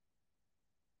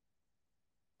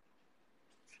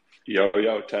Yo,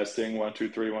 yo, testing 1, 2,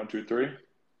 3, 1, 2, 3.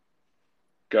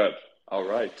 Good. All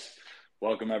right.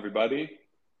 Welcome, everybody.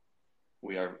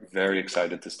 We are very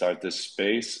excited to start this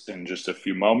space in just a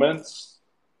few moments.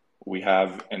 We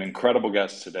have an incredible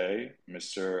guest today,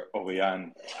 Mr.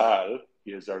 Orian Tal.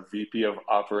 He is our VP of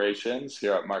Operations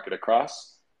here at Market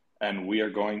Across, and we are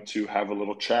going to have a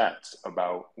little chat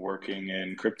about working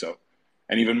in crypto,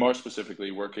 and even more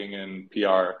specifically, working in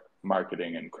PR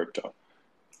marketing in crypto.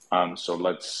 So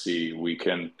let's see, we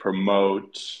can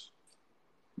promote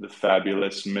the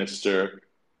fabulous Mr.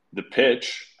 The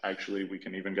Pitch. Actually, we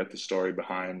can even get the story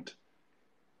behind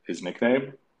his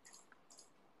nickname,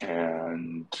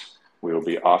 and we will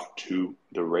be off to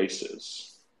the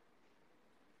races.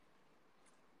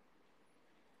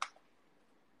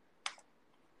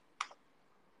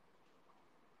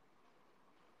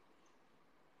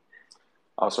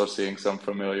 Also seeing some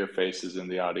familiar faces in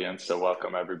the audience, so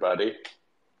welcome everybody.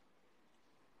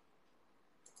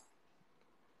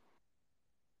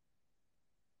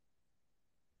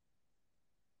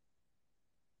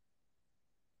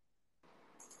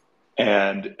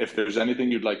 And if there's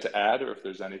anything you'd like to add, or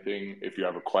if you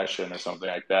have a question or something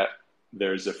like that,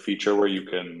 there's a feature where you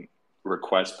can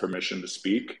request permission to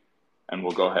speak, and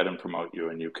we'll go ahead and promote you,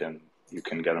 and you can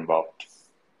get involved.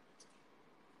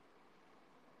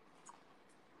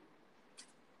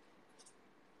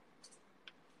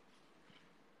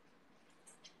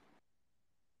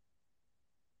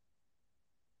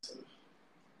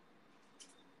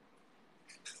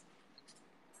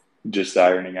 Just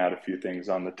ironing out a few things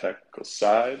on the technical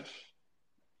side.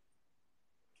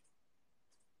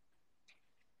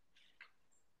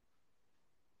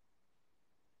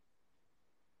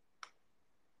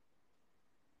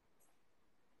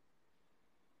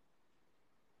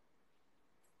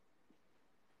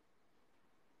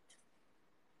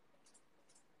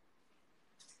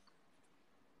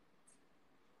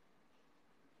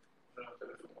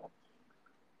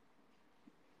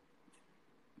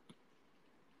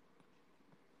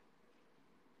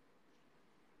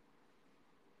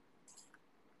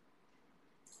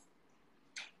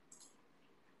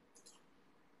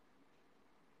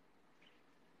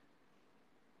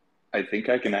 I think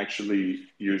I can actually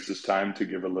use this time to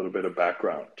give a little bit of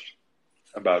background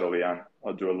about Orian.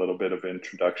 I'll do a little bit of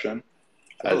introduction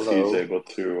as he's Hello. able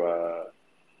to.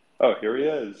 Oh, here he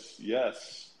is.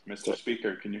 Yes, Mr. Well,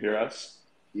 Speaker, can you hear us?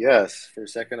 yes, for a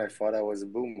second I thought I was a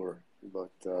boomer, but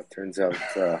turns out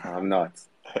I'm not.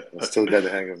 I still got the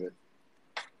hang of it.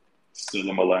 Still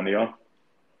a millennial.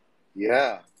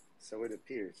 Yeah, so it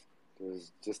appears.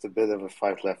 There's just a bit of a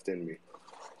fight left in me.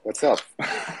 What's up?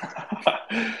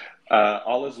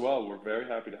 All is well. We're very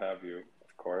happy to have you,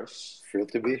 of course.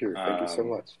 Thrilled to be here. Thank you so Um,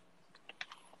 much.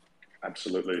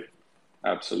 absolutely.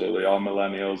 Absolutely. All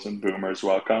millennials and boomers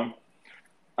welcome.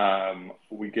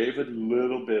 We gave a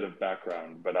little bit of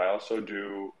background, but I also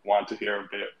do want to hear a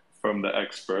bit from the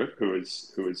expert, who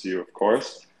is you, of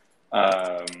course.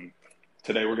 Um,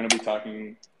 Today, we're going to be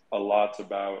talking a lot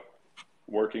about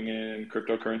working in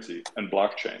cryptocurrency and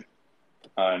blockchain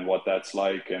and what that's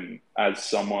like. And as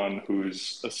someone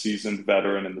who's a seasoned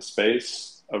veteran in the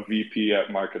space, a VP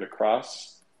at Market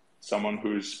Across, someone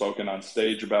who's spoken on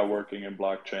stage about working in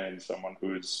blockchain, someone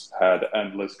who's had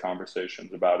endless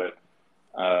conversations about it.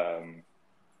 Um,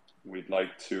 we'd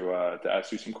like to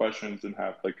ask you some questions and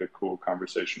have like a cool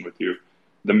conversation with you.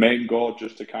 The main goal,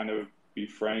 just to kind of be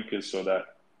frank, is so that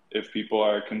if people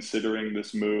are considering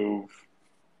this move,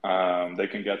 they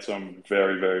can get some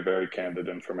very, very, very candid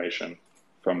information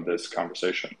from this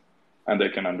conversation, and they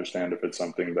can understand if it's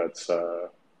something that's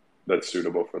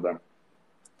suitable for them.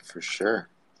 For sure.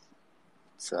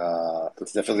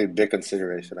 It's definitely a big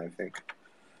consideration, I think.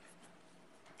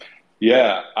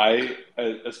 Yeah, I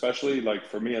especially like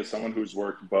for me as someone who's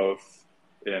worked both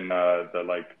in the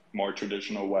like more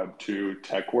traditional Web 2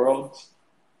 tech worlds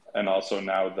and also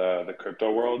now the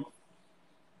crypto world.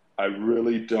 I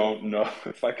really don't know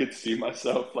if I could see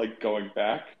myself like going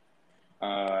back.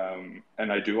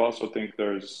 And I do also think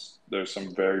there's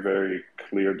some very, very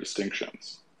clear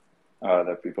distinctions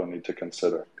that people need to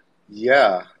consider.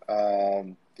 Yeah.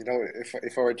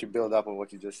 If I were to build up on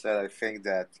what you just said, I think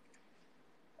that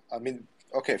I mean,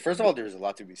 okay, first of all, there's a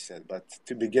lot to be said, but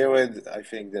to begin with, I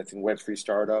think that in Web3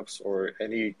 startups or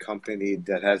any company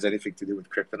that has anything to do with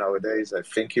crypto nowadays, I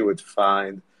think you would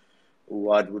find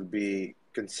what would be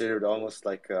considered almost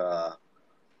like a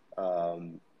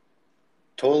um,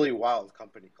 totally wild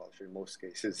company culture in most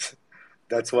cases.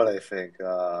 That's what I think.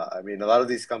 I mean, a lot of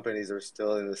these companies are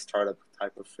still in the startup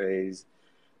type of phase.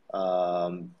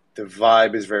 The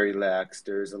vibe is very lax.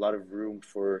 There's a lot of room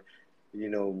for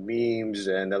memes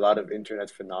and a lot of internet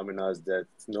phenomena that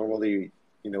normally,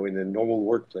 in a normal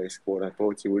workplace, quote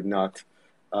unquote, you would not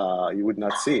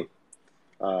see.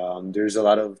 There's a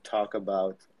lot of talk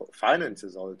about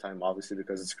finances all the time, obviously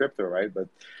because it's crypto, right? But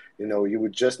you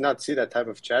would just not see that type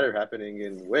of chatter happening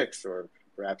in Wix or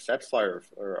perhaps AppsFlyer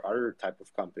or other type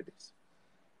of companies.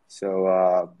 So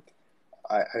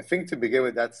I think to begin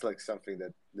with, that's like something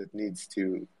that needs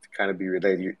to kind of be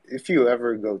related. If you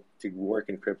ever go to work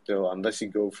in crypto, unless you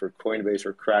go for Coinbase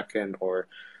or Kraken or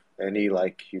any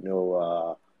like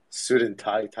suit and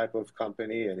tie type of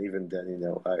company, and even then,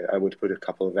 I would put a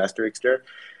couple of asterisks there.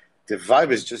 The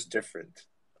vibe is just different.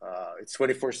 It's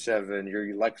 24/7.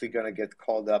 You're likely gonna get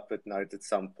called up at night at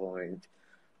some point.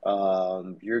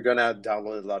 You're gonna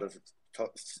download a lot of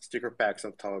sticker packs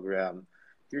on Telegram.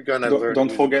 You're gonna Don't, learn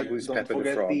don't forget who's don't Pepe the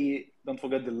forget Frog. the don't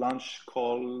forget the lunch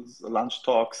calls, lunch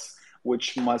talks,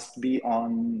 which must be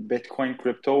on Bitcoin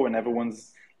crypto, and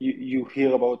you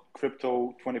hear about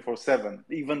crypto 24/7.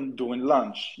 Even during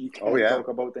lunch, you Oh can't yeah, talk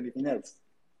about anything else.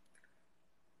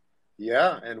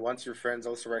 yeah. And once your friends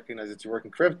also recognize that you work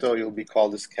in crypto, you'll be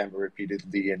called a scammer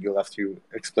repeatedly, and you'll have to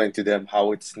explain to them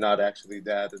how it's not actually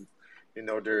that, and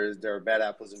there are bad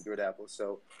apples and good apples.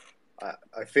 So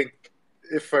I think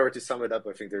if I were to sum it up,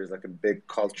 I think there's like a big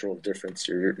cultural difference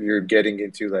here. You're getting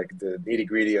into like the nitty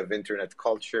gritty of internet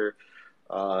culture.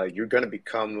 You're going to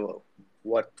become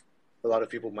what a lot of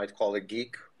people might call a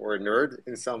geek or a nerd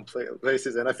in some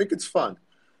places, and I think it's fun.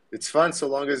 It's fun so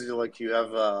long as you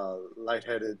have a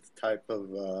lightheaded type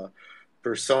of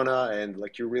persona, and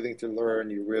like you're willing to learn,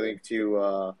 you're willing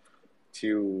to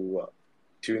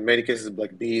in many cases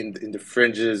like be in the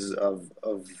fringes of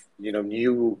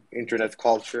new internet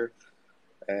culture,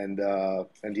 and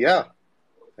yeah,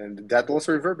 and that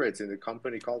also reverberates in the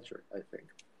company culture, I think.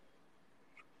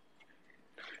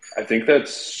 I think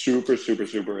that's super, super,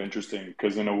 super interesting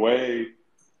because in a way,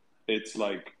 it's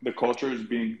like the culture is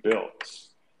being built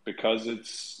because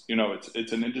it's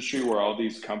an industry where all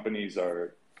these companies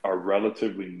are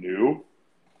relatively new.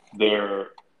 They're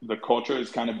the culture is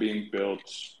kind of being built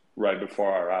right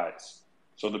before our eyes.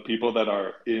 So the people that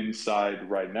are inside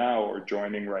right now or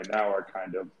joining right now are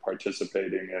kind of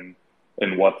participating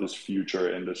in what this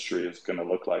future industry is going to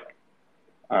look like.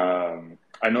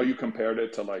 I know you compared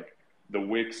it to like the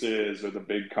Wixes or the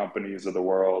big companies of the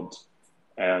world,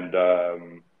 and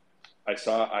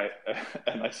I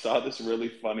and I saw this really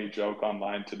funny joke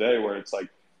online today where it's like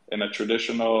in the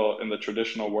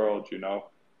traditional world,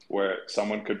 where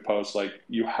someone could post like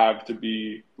you have to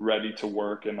be ready to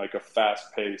work in like a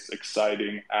fast-paced,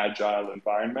 exciting, agile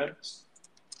environment,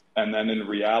 and then in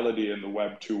reality, in the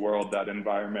Web 2 world, that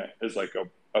environment is like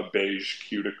a beige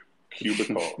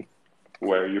cubicle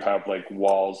where you have like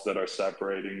walls that are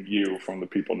separating you from the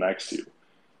people next to you.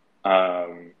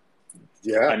 Um, I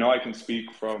Yeah. know I can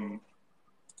speak from,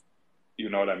 you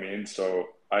know what I mean.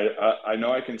 So I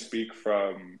know I can speak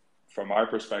from our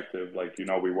perspective. Like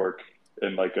we work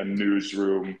in like a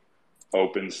newsroom,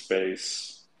 open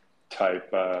space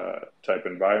type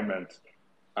environment.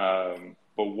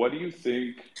 But what do you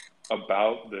think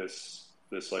about this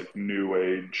like new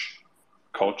age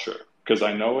culture? Because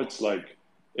I know it's like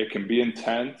it can be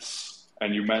intense,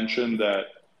 and you mentioned that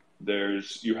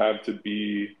you have to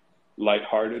be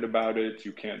lighthearted about it.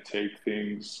 You can't take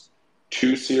things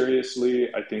too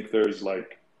seriously. I think there's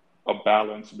like a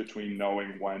balance between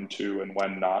knowing when to and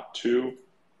when not to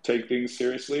take things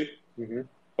seriously. Hmm.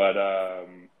 But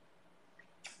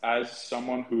as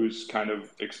someone who's kind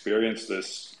of experienced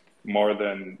this more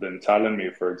than Tal and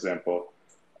me, for example,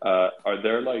 are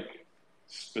there like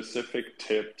specific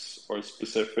tips or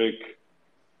specific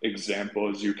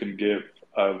examples you can give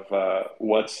of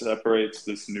what separates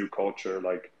this new culture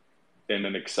like in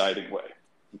an exciting way?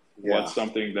 Yeah. What's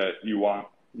something that you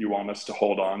want us to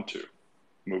hold on to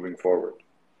moving forward?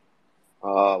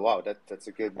 Wow, that's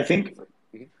a good. I think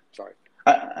Mhm. Sorry.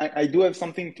 I do have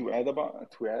something to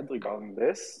add regarding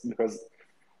this because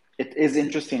it is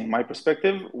interesting. My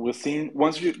perspective, we're seeing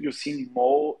once you're seeing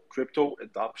more crypto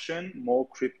adoption, more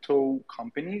crypto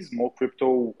companies, more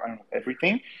crypto, I don't know,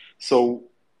 everything. So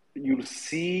you'll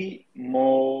see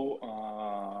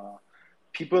more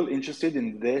people interested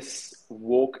in this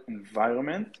work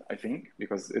environment, I think,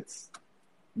 because it's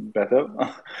better.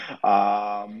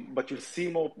 But you see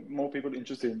more people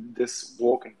interested in this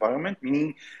work environment,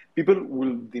 meaning people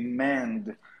will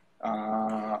demand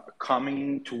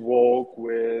coming to work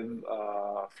with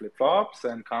flip-flops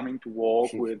and coming to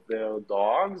work with their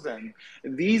dogs and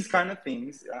these kind of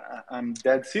things. I'm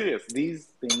dead serious.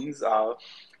 These things are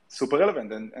super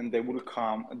relevant, and they will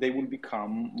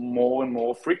become more and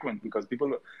more frequent because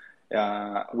people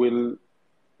will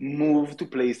move to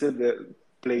places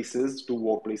to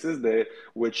workplaces that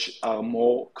which are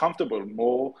more comfortable,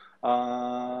 more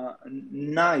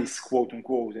nice, quote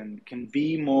unquote, and can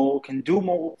do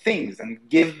more things and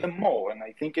give them more. And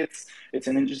I think it's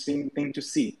an interesting thing to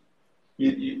see.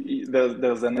 There's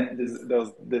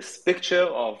this picture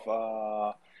of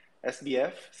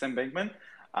SBF, Sam Bankman,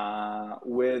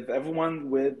 with everyone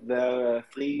with the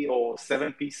 3 or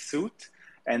 7 piece suit,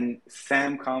 and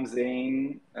Sam comes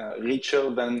in richer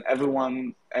than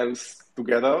everyone else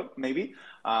together, maybe.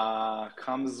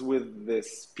 Comes with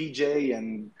this PJ,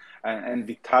 and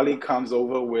Vitali comes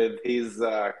over with his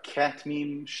cat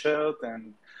meme shirt,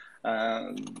 and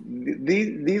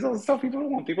these are the stuff people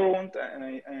want. People want,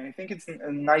 and I think it's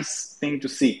a nice thing to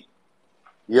see.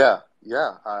 Yeah,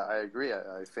 I agree.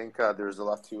 I think there's a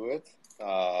lot to it.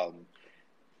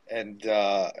 And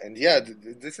yeah,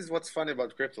 this is what's funny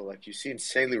about crypto. Like you see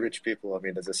insanely rich people. I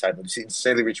mean, as a side note, you see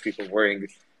insanely rich people wearing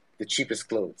the cheapest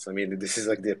clothes. I mean, this is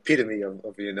like the epitome of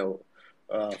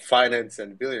finance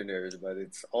and billionaires. But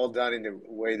it's all done in a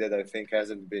way that I think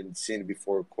hasn't been seen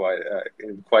before, quite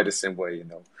in quite the same way.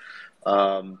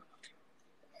 Um,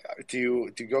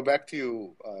 to go back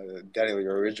to Daniel,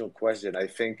 your original question, I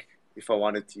think if I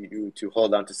wanted you to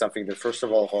hold on to something, then first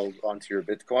of all, hold on to your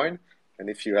Bitcoin. And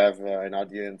if you have an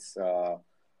audience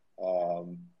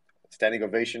um, standing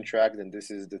ovation track, then this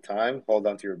is the time. Hold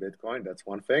on to your Bitcoin. That's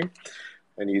one thing.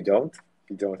 And you don't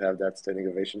have that standing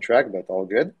ovation track, but all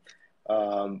good.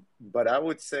 But I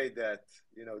would say that,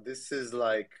 this is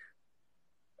like,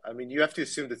 I mean, you have to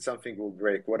assume that something will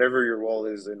break. Whatever your role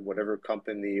is in whatever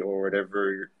company or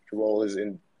whatever your role is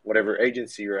in whatever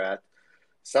agency you're at,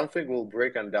 something will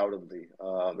break undoubtedly.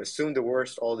 Assume the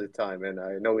worst all the time. And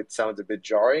I know it sounds a bit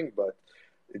jarring, but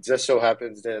it just so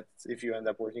happens that if you end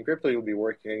up working crypto, you'll be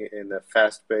working in a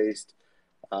fast-paced,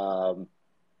 um,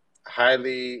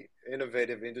 highly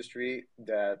innovative industry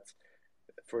that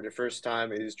for the first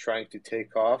time is trying to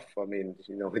take off. I mean,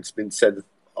 it's been said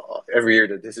every year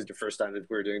that this is the first time that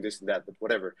we're doing this and that, but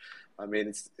whatever. I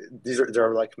mean, there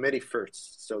are like many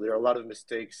firsts. So there are a lot of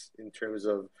mistakes in terms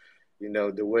of,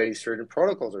 the way certain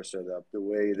protocols are set up, the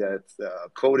way that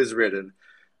code is written,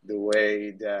 the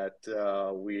way that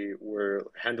we were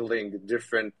handling the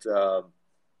different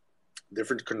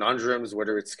conundrums,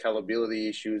 whether it's scalability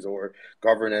issues or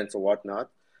governance or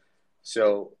whatnot.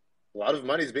 So a lot of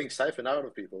money is being siphoned out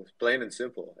of people, plain and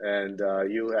simple. And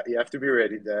you have to be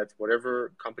ready that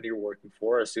whatever company you're working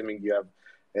for, assuming you have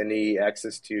any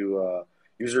access to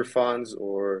user funds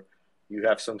or you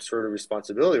have some sort of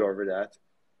responsibility over that,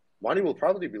 money will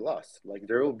probably be lost. Like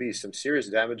there will be some serious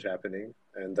damage happening,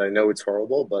 and I know it's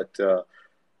horrible, but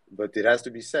it has to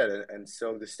be said. And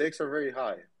so the stakes are very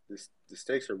high. The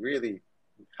stakes are really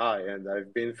high, and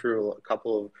I've been through a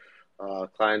couple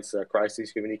of clients'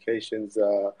 crisis communications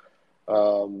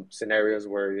scenarios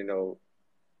where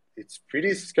it's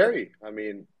pretty scary. I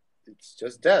mean, it's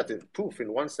just that poof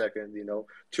in 1 second.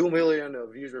 2 million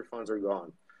of user funds are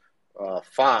gone.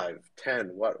 5, 10,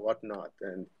 whatnot,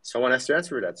 and someone has to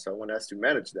answer that. Someone has to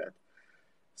manage that.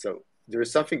 So there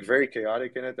is something very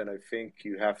chaotic in it, and I think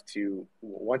you have to,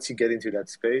 once you get into that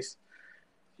space,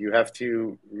 you have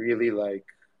to really like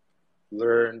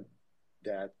learn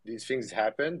that these things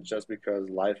happen just because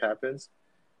life happens,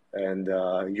 and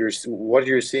what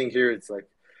you're seeing here. It's like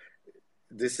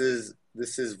this is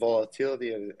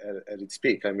volatility at its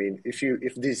peak. I mean,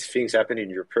 if these things happen in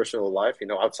your personal life,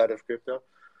 outside of crypto,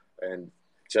 and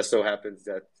it just so happens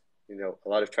that a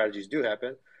lot of tragedies do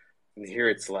happen, and here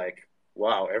it's like,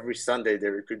 wow, every Sunday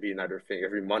there could be another thing,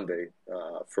 every Monday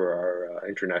for our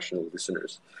international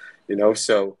listeners,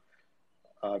 so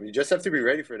you just have to be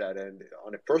ready for that. And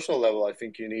on a personal level, I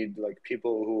think you need like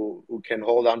people who can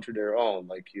hold on to their own.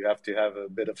 Like you have to have a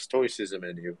bit of stoicism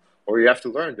in you, or you have to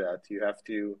learn that. You have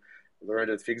to learn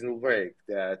that things will break,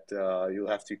 that you'll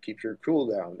have to keep your cool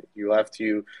down. You'll have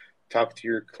to talk to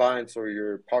your clients or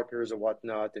your partners or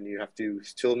whatnot, and you have to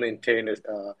still maintain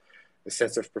a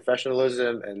sense of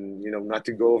professionalism and, not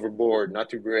to go overboard, not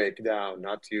to break down,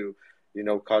 not to,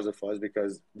 cause a fuss,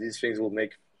 because these things will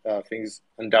make things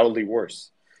undoubtedly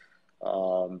worse.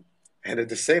 And at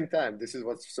the same time, this is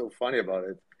what's so funny about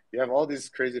it. You have all these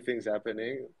crazy things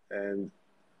happening, and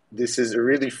this is a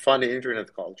really funny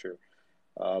internet culture.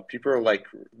 People are like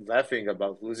laughing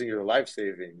about losing your life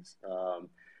savings.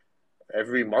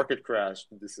 Every market crash,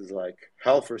 this is like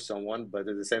hell for someone, but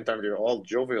at the same time, they're all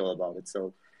jovial about it.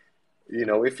 So,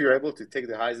 if you're able to take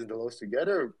the highs and the lows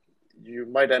together, you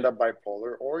might end up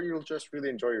bipolar, or you'll just really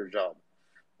enjoy your job.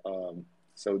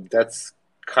 So that's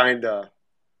kind of,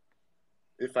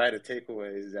 if I had a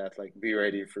takeaway, is that like be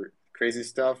ready for crazy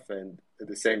stuff, and at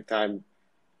the same time,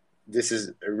 this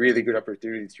is a really good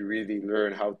opportunity to really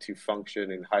learn how to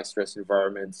function in high stress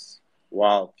environments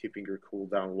while keeping your cool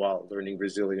down, while learning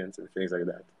resilience and things like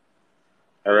that.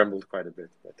 I rambled quite a bit,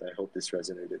 but I hope this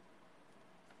resonated.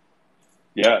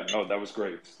 Yeah, no, that was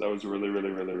great. That was really,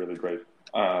 really, really, really great.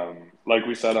 Like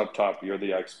we said up top, you're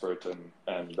the expert, and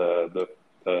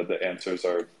the answers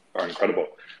are incredible.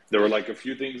 There were like a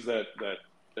few things that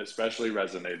especially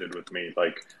resonated with me.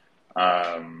 Like,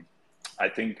 um, I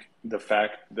think the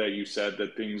fact that you said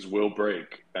that things will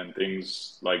break and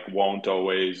things like won't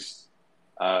always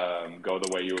go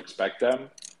the way you expect them,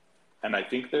 and I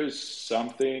think there's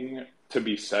something to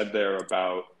be said there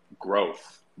about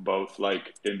growth, both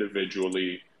like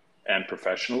individually and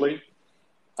professionally,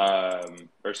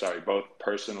 or sorry, both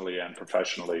personally and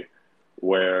professionally,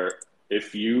 where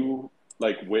if you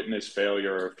like witness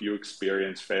failure or if you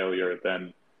experience failure,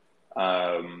 then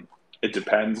it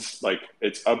depends. Like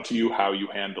it's up to you how you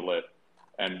handle it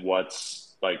and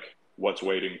what's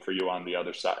waiting for you on the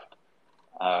other side.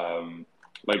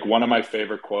 Like one of my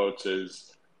favorite quotes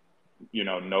is,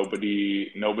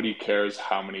 nobody cares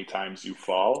how many times you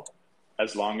fall,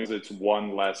 as long as it's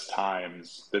one less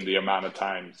times than the amount of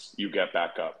times you get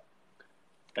back up.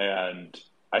 And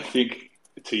I think,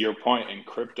 to your point, in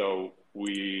crypto,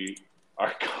 we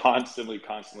are constantly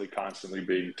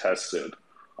being tested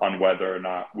on whether or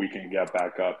not we can get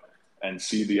back up and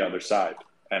see the other side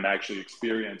and actually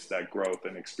experience that growth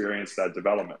and experience that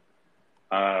development.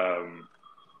 Um,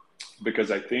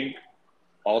 because I think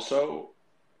also,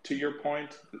 to your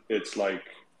point, it's like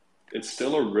it's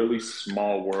still a really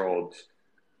small world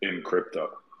in crypto.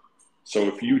 So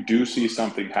if you do see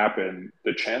something happen,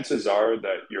 the chances are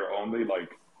that you're only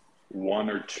like one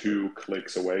or two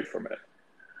clicks away from it.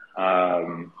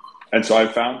 And so I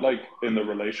found like in the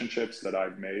relationships that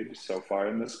I've made so far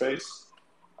in this space,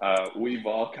 we've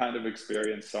all kind of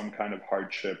experienced some kind of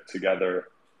hardship together,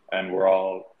 and we're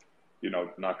all,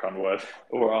 knock on wood,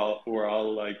 we're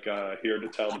all like here to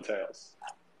tell the tales.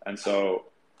 And so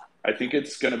I think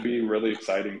it's going to be really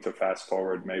exciting to fast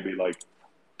forward maybe like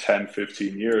 10,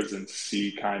 15 years and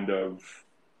see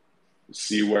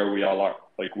where we all are,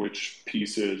 like which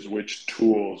pieces, which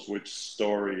tools, which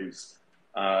stories,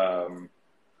 um,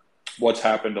 what's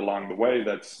happened along the way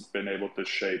that's been able to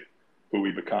shape who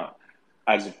we become,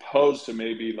 as opposed to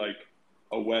maybe like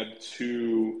a Web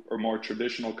 2 or more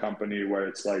traditional company where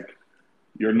it's like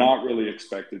you're not really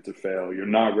expected to fail, you're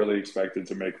not really expected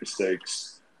to make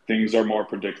mistakes, things are more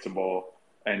predictable,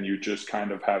 and you just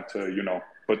kind of have to,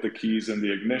 put the keys in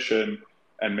the ignition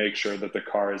and make sure that the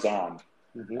car is on,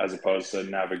 Mm-hmm. as opposed to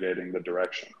navigating the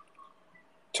direction.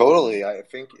 Totally. I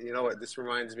think, you know what, this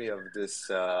reminds me of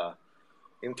this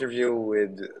interview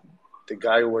with the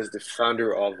guy who was the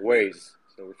founder of Waze.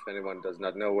 So, if anyone does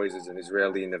not know, Waze is an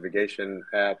Israeli navigation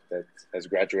app that has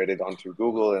graduated onto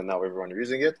Google and now everyone is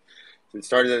using it. So it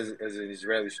started as an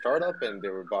Israeli startup and they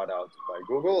were bought out by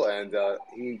Google. And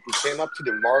he came up to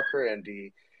the marker and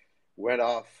he went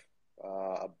off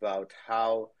about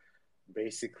how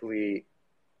basically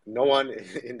no one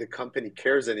in the company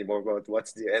cares anymore about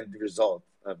what's the end result.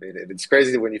 I mean, it's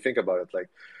crazy when you think about it. Like,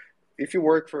 if you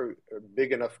work for a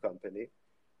big enough company,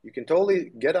 you can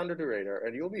totally get under the radar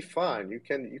and you'll be fine. You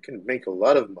can make a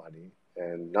lot of money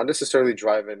and not necessarily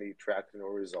drive any traction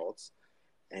or results,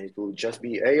 and it will just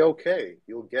be a-okay.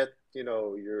 You'll get,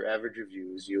 your average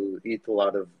reviews. You'll eat a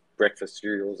lot of breakfast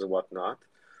cereals and whatnot,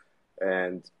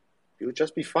 and you'll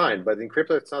just be fine. But in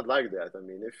crypto, it's not like that. I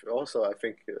mean, if also I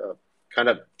think kind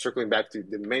of circling back to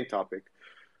the main topic,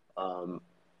 um,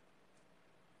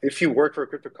 if you work for a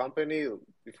crypto company,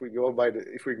 if we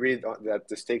agree that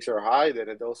the stakes are high, then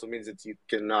it also means that you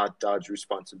cannot dodge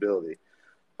responsibility.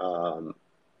 Um,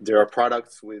 there are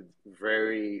products with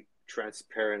very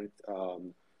transparent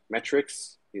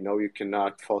metrics. You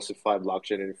cannot falsify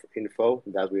blockchain info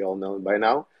that we all know by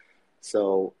now.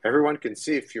 So everyone can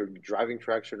see if you're driving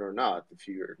traction or not, if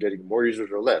you're getting more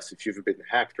users or less, if you've been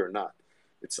hacked or not.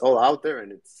 It's all out there,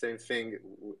 and it's the same thing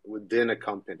within a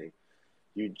company.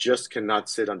 You just cannot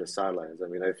sit on the sidelines. I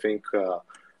mean, I think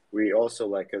we also,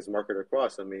 like as marketer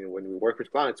across, I mean, when we work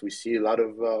with clients, we see a lot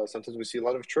of sometimes we see a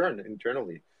lot of churn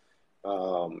internally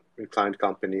in client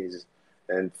companies,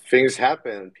 and things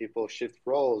happen. People shift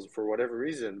roles for whatever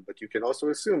reason, but you can also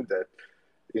assume that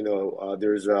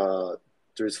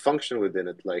there's function within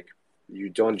it. Like, you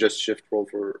don't just shift role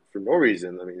for no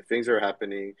reason. I mean, things are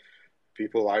happening.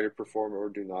 People either perform or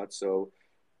do not. So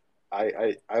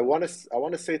I want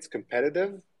to say it's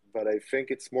competitive, but I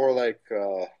think it's more like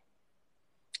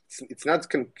it's not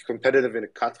competitive in a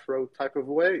cutthroat type of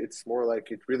way. It's more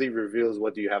like it really reveals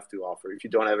what do you have to offer. If you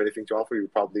don't have anything to offer, you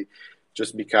probably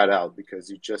just be cut out because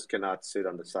you just cannot sit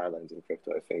on the sidelines in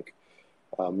crypto. I think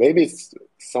maybe it's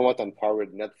somewhat on par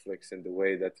with Netflix in the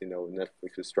way that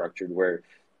Netflix is structured, where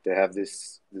they have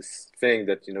this thing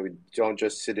that you don't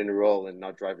just sit in a role and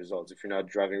not drive results. If you're not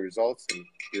driving results, then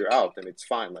you're out, and it's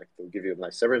fine. Like they'll give you a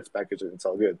nice severance package, and it's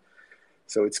all good.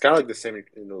 So it's kind of like the same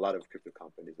in a lot of crypto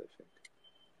companies, I think.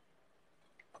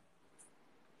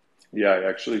 Yeah, I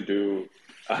actually do.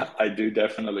 I do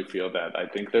definitely feel that. I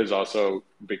think there's also,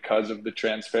 because of the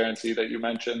transparency that you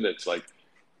mentioned, it's like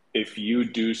if you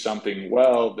do something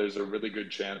well, there's a really good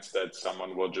chance that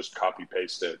someone will just copy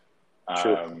paste it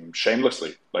True.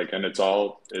 shamelessly. Like, and it's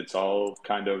all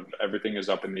kind of, everything is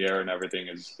up in the air and everything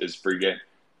is free game.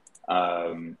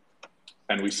 Um,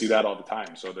 and we see that all the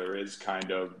time. So there is kind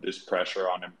of this pressure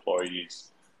on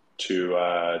employees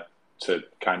to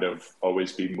kind of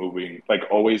always be moving, like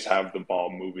always have the ball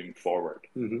moving forward.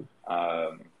 Mm-hmm.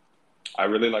 Um, I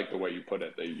really like the way you put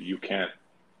it. That you can't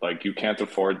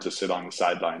afford to sit on the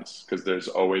sidelines because there's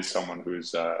always someone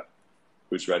who's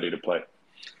ready to play.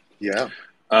 Yeah.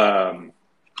 Um,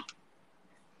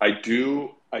 I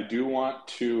do want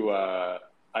to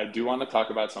talk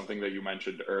about something that you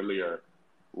mentioned earlier,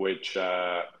 which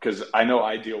because I know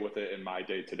I deal with it in my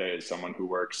day to day as someone who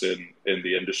works in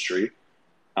the industry.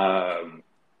 Um,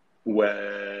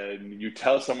 when you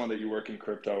tell someone that you work in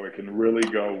crypto, it can really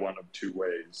go one of two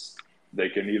ways. They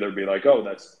can either be like, "Oh,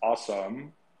 that's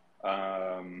awesome.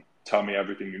 Tell me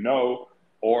everything you know,"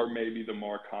 or maybe the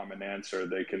more common answer,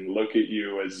 they can look at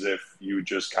you as if you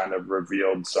just kind of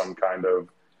revealed some kind of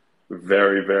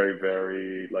very, very,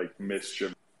 very like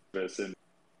mischievous, and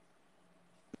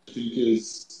I think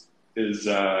is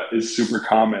super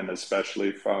common,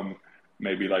 especially from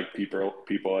maybe like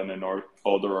people in an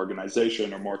older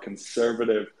organization or more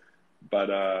conservative.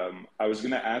 But I was going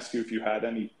to ask you if you had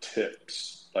any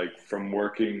tips, like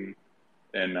in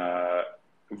uh,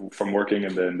 from working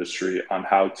in the industry, on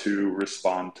how to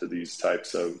respond to these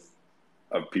types of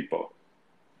people.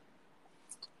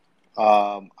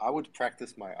 I would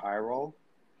practice my eye roll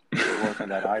to work on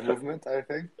that eye movement. I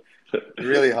think it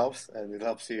really helps, and it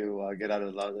helps you get out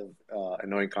of a lot of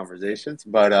annoying conversations.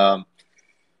 But I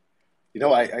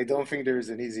don't think there's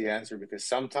an easy answer because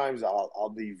sometimes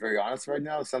I'll be very honest right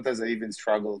now. Sometimes I even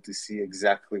struggle to see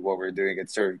exactly what we're doing in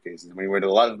certain cases. I mean, when a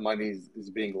lot of money is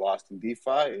being lost in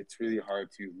DeFi, it's really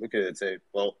hard to look at it and say,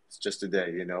 well, it's just a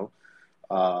day. There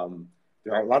are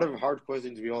a lot of hard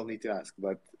questions we all need to ask,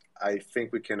 but I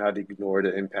think we cannot ignore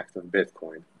the impact of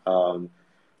Bitcoin.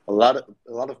 A lot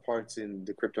of parts in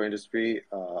the crypto industry,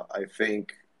 I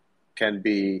think, can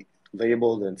be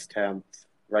labeled and stamped,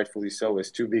 rightfully so,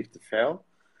 as too big to fail.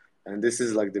 And this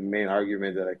is like the main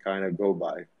argument that I kind of go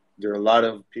by. There are a lot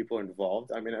of people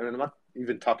involved. I mean, I'm not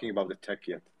even talking about the tech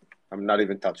yet. I'm not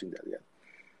even touching that yet.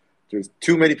 There's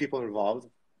too many people involved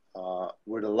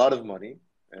with a lot of money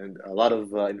and a lot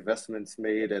of investments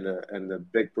made and a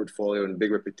big portfolio and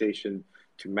big reputation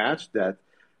to match that.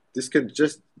 This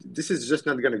is just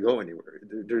not going to go anywhere.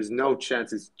 There's no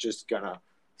chance it's just gonna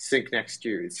sink next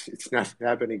year. It's not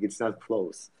happening. It's not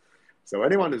close. So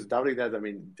anyone who's doubting that, I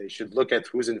mean, they should look at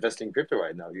who's investing in crypto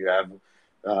right now. You have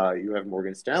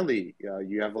Morgan Stanley.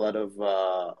 You have a lot of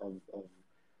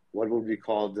what would be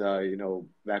called,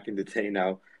 back in the day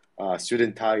now,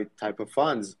 student type of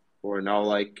funds, or now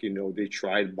like they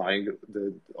tried buying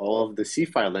all of the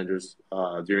CFI lenders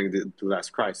during the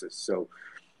last crisis. So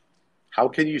how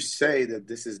can you say that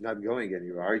this is not going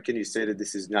anywhere? How can you say that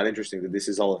this is not interesting? That this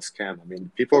is all a scam? I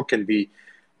mean, people can be,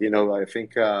 I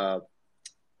think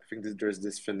that there's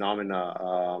this phenomena,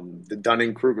 the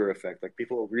Dunning Kruger effect. Like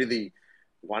people really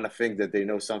want to think that they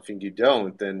know something you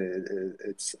don't, and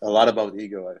it's a lot about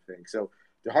ego, I think. So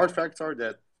the hard facts are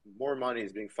that more money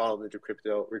is being funneled into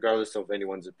crypto, regardless of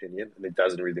anyone's opinion, and it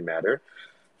doesn't really matter.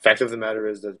 Fact of the matter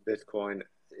is that Bitcoin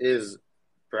is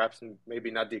perhaps maybe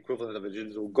not the equivalent of a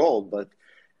digital gold, but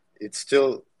it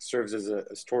still serves as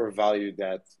a store of value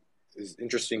that is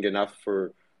interesting enough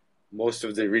for most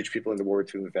of the rich people in the world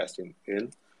to invest in.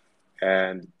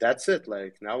 And that's it.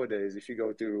 Like nowadays, if you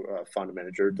go to a fund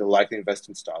manager, they'll likely invest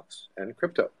in stocks and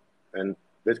crypto, and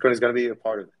Bitcoin is going to be a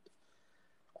part of it.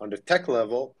 On the tech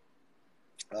level,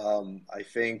 I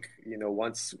think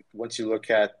once you look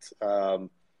at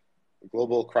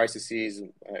global crises,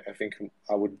 I think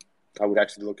I would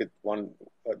actually look at one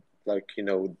like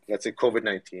let's say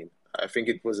COVID-19. I think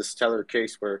it was a stellar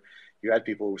case where you had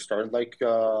people who started like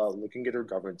looking at their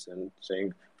governments and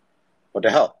saying, "What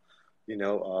the hell?"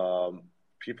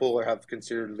 People have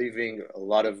considered leaving a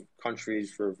lot of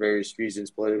countries for various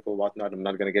reasons, political, whatnot. I'm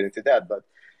not going to get into that, but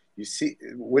you see,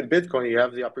 with Bitcoin, you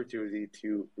have the opportunity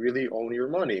to really own your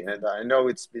money. And I know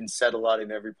it's been said a lot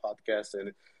in every podcast,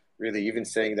 and really even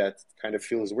saying that kind of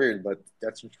feels weird, but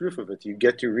that's the truth of it. You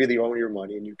get to really own your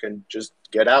money, and you can just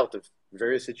get out of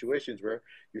various situations where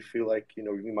you feel like,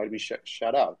 you might be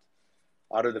shut out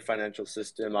of the financial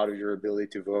system, out of your ability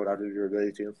to vote, out of your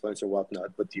ability to influence or whatnot,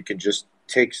 but you can just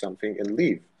take something and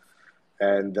leave.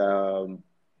 And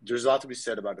there's a lot to be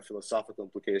said about the philosophical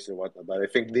implications and whatnot, but I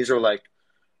think these are like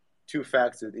two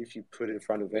facts that if you put in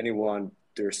front of anyone,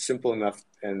 they're simple enough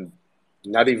and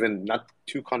not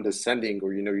too condescending,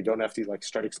 or you don't have to like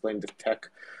start explaining the tech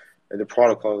and the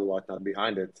protocol and whatnot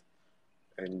behind it,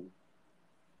 and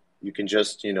you can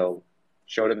just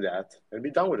show them that and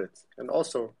be done with it, and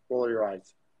also roll your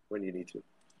eyes when you need to.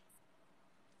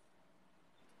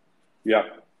 Yeah.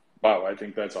 Wow, I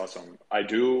think that's awesome. I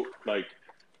do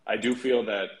feel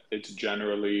that it's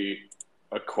generally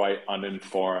a quite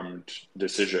uninformed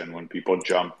decision when people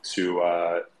jump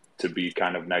to be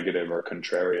kind of negative or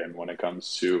contrarian when it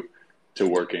comes to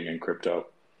working in crypto.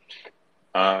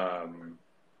 Um,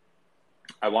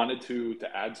 I wanted to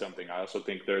add something. I also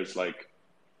think there's like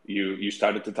you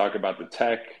started to talk about the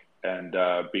tech and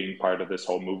being part of this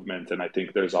whole movement, and I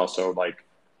think there's also like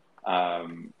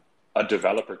um, a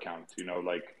developer count.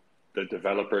 Like the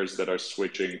developers that are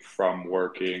switching from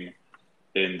working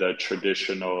in the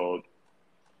traditional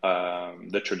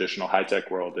high tech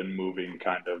world and moving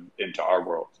kind of into our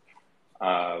world.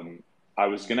 Um, I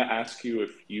was gonna ask you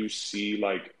if you see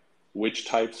like which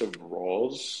types of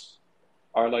roles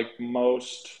are like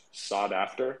most sought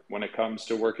after when it comes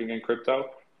to working in crypto.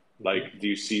 Mm-hmm. Like, do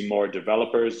you see more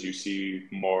developers? Do you see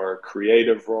more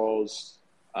creative roles?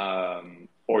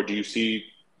 Or do you see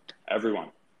everyone?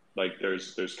 Like,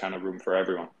 there's kind of room for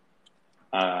everyone.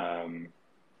 Um,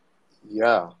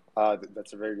 Yeah,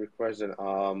 that's a very good question.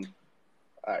 I'll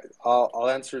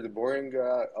answer the boring.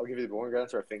 I'll give you the boring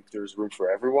answer. I think there's room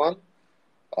for everyone.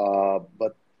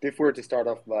 But if we were to start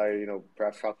off by,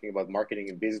 perhaps talking about marketing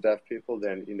and biz dev people,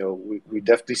 then, we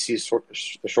definitely see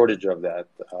a shortage of that.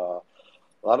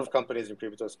 A lot of companies in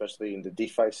crypto, especially in the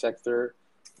DeFi sector,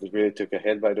 they really took a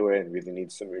hit, by the way, and really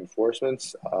need some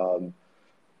reinforcements.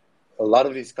 A lot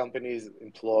of these companies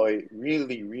employ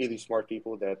really, really smart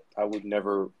people that I would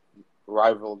never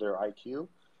rival their IQ,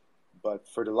 but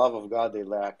for the love of God, they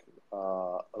lack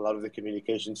a lot of the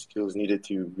communication skills needed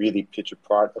to really pitch a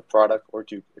product or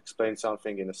to explain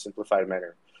something in a simplified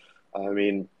manner. I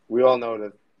mean, we all know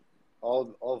that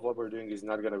all of what we're doing is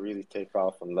not going to really take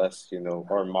off unless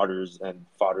our mothers and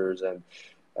fathers uh,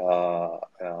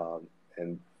 um,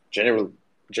 and general,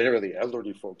 generally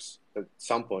elderly folks at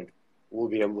some point will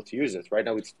be able to use it. Right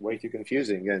now, it's way too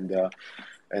confusing,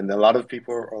 and a lot of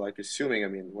people are like assuming. I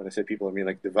mean, when I say people, I mean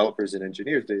like developers and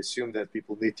engineers. They assume that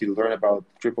people need to learn about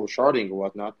triple sharding or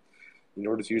whatnot in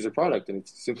order to use a product, and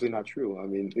it's simply not true. I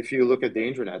mean, if you look at the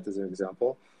internet as an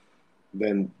example,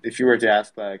 then if you were to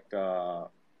ask like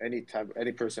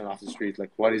any person off the street,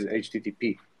 like what is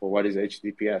HTTP or what is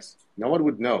HTTPS, no one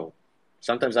would know.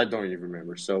 Sometimes I don't even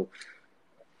remember. So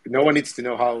no one needs to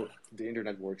know how the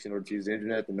internet works in order to use the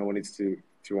internet, and no one needs to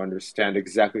understand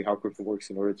exactly how crypto works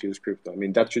in order to use crypto. I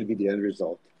mean, that should be the end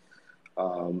result.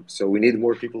 So we need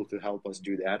more people to help us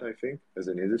do that, I think, as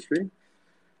an industry.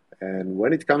 And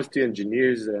when it comes to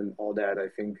engineers and all that, I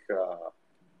think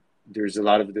there's a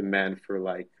lot of demand for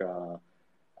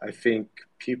I think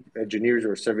engineers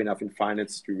are serving enough in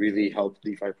finance to really help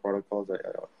DeFi protocols.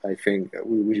 I think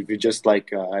we just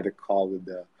had a call with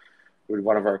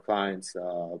one of our clients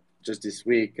just this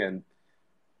week, and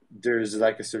there's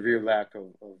like a severe lack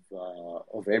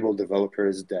of able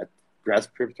developers that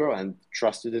grasp crypto and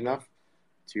trusted enough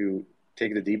to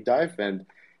take the deep dive. And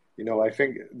I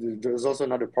think there's also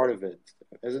another part of it.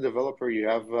 As a developer, you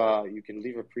can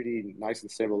live a pretty nice and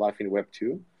stable life in Web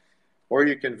 2, or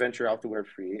you can venture out to Web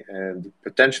 3 and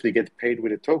potentially get paid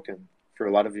with a token for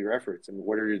a lot of your efforts. And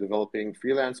whether you're developing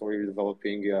freelance or you're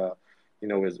developing,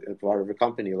 as a part of a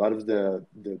company, a lot of the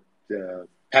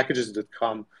packages that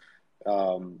come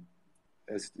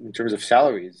as in terms of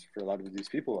salaries for a lot of these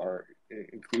people are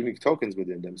including tokens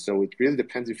within them. So it really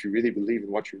depends if you really believe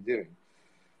in what you're doing.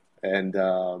 And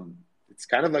it's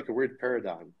kind of like a weird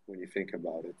paradigm when you think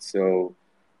about it. So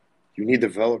you need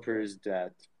developers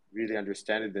that really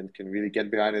understand it and can really get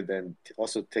behind it and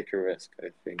also take a risk. I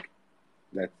think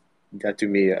that to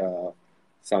me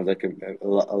sounds like a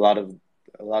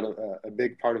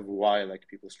big part of why like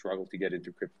people struggle to get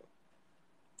into crypto.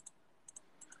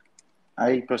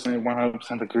 I personally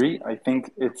 100% agree. I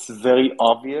think it's very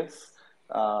obvious.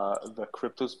 The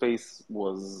crypto space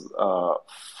was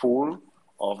full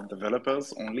of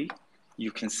developers only.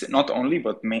 you can see not only,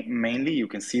 but mainly you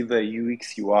can see the UX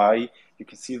UI, you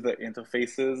can see the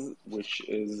interfaces, which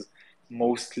is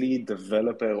mostly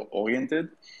developer oriented.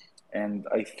 And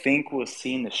I think we're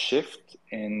seeing a shift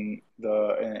in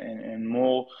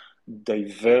more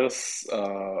diverse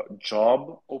job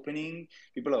opening.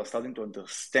 People are starting to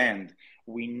understand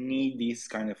we need these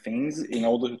kind of things in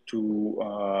order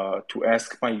to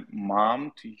ask my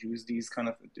mom to use these kind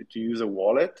of to use a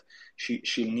wallet.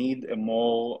 She'll need a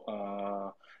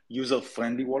more user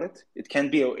friendly wallet. It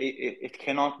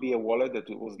cannot be a wallet that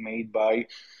was made by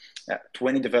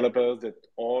 20 developers that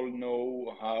all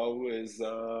know how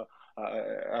a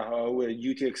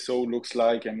UTXO looks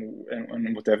like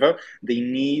and whatever. They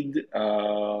need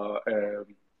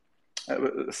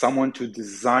someone to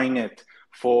design it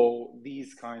for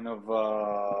these kind of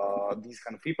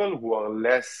people who are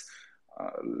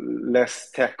less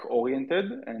tech oriented.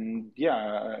 And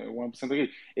yeah, 100% agree.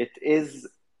 It is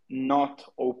not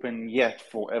open yet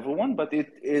for everyone, but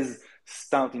it is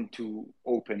starting to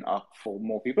open up for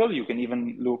more people. You can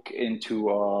even look into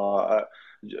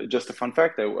just a fun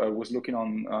fact. I was looking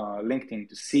on LinkedIn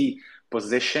to see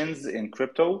positions in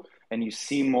crypto, and you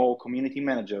see more community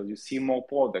managers, you see more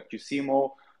product, you see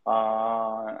more.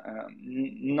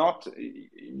 Not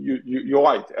you're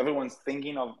right. Everyone's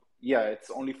thinking of it's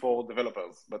only for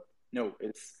developers, but no,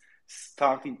 it's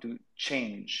starting to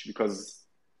change because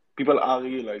people are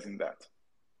realizing that.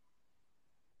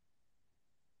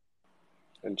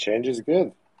 And change is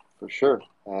good, for sure.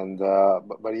 And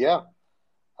but yeah,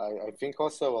 I think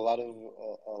also a lot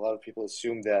of people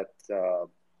assume that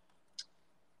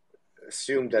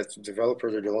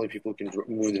developers are the only people who can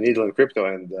move the needle in crypto.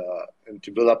 And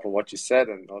to build up on what you said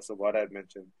and also what I had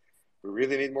mentioned, we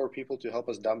really need more people to help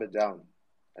us dumb it down.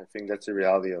 I think that's the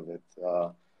reality of it.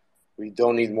 We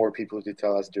don't need more people to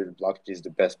tell us their blockchain is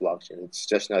the best blockchain. It's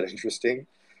just not interesting.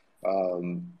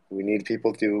 We need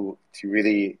people to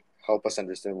really help us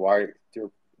understand why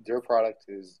their product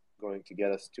is going to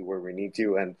get us to where we need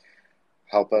to, and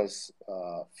help us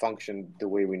function the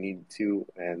way we need to,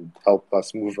 and help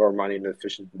us move our money in an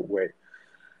efficient way.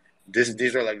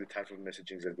 These are like the type of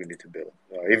messagings that we need to build.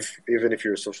 Even if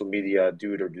you're a social media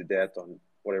dude or dudette on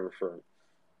whatever firm,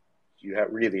 you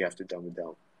really have to dumb it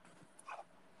down.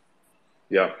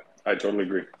 Yeah, I totally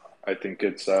agree. I think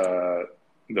it's the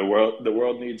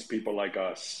world needs people like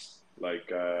us, like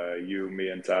you, me,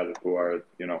 and Tal, who are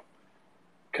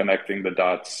connecting the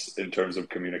dots in terms of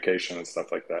communication and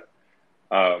stuff like that.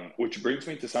 Which brings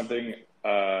me to something,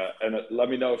 and let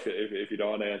me know if you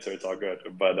don't want to answer, it's all good.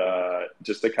 But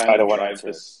just to kind I of don't want to drive answer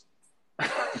it. this.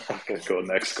 Okay, cool.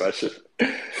 Next question.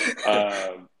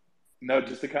 No,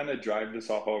 just to kind of drive this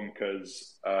all home,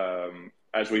 because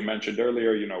as we mentioned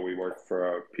earlier, we work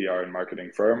for a PR and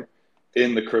marketing firm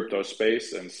in the crypto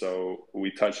space, and so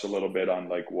we touched a little bit on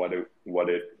like what it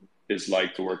is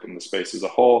like to work in the space as a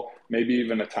whole, maybe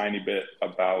even a tiny bit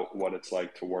about what it's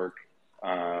like to work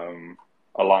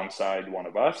alongside one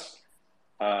of us.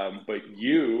 But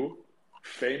you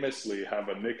famously have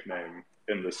a nickname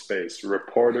in the space.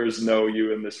 Reporters know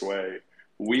you in this way.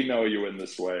 We know you in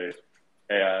this way.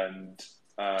 And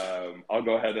I'll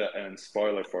go ahead and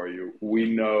spoil it for you. We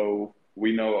know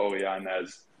Orian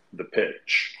as the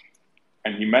pitch.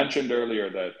 And you mentioned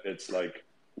earlier that it's like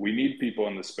we need people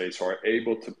in the space who are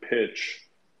able to pitch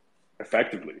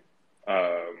effectively.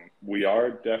 We are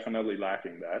definitely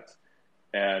lacking that.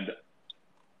 And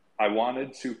I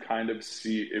wanted to kind of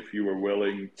see if you were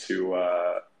willing to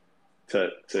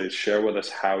share with us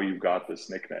how you got this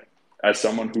nickname, as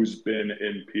someone who's been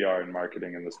in PR and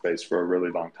marketing in the space for a really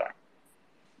long time.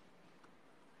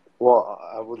 Well,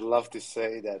 I would love to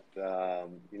say that a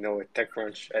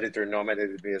TechCrunch editor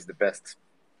nominated me as the best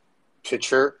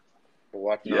pitcher or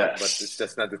whatnot, but it's Yes.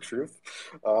 just not the truth.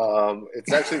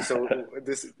 It's actually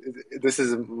This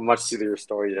is a much sillier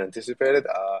story than anticipated.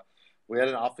 We had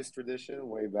an office tradition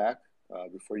way back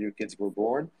before you kids were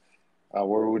born,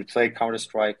 where we would play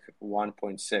Counter-Strike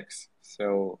 1.6.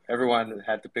 So everyone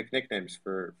had to pick nicknames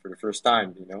for the first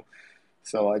time.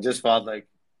 So I just thought like,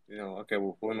 okay,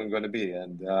 well, who am I going to be?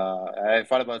 And I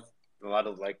thought about a lot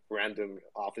of like random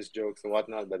office jokes and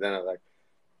whatnot, but then I was like,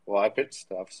 well, I pitch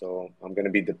stuff, so I'm going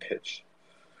to be the pitch.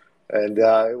 And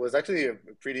it was actually a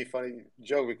pretty funny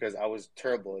joke because I was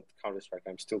terrible at Counter-Strike.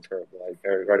 I'm still terrible. I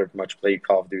rather much play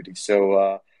Call of Duty.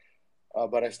 So,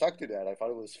 but I stuck to that. I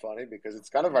thought it was funny because it's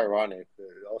kind of ironic.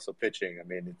 Also pitching. I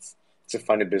mean, it's a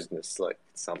funny business. Like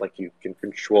it's not like you can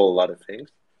control a lot of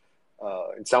things.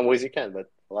 In some ways you can,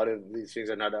 but a lot of these things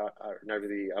are not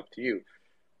really up to you.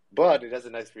 But it has a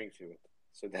nice ring to it.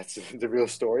 So that's the real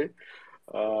story.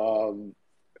 Um,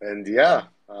 And yeah,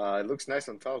 it looks nice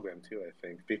on Telegram too. I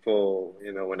think people,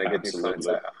 when I get new clients,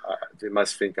 Absolutely. they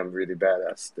must think I'm really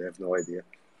badass. They have no idea.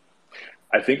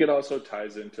 I think it also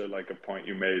ties into like a point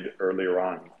you made earlier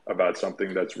on about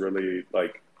something that's really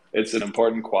like it's an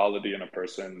important quality in a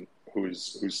person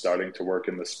who's starting to work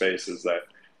in the space is that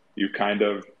you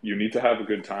need to have a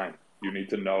good time. You need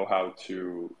to know how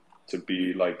to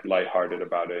be like lighthearted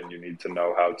about it, and you need to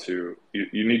know how to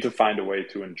you need to find a way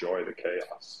to enjoy the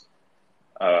chaos.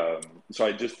 So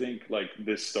I just think like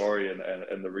this story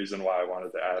and the reason why I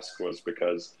wanted to ask was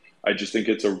because I just think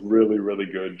it's a really, really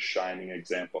good shining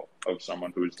example of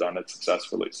someone who's done it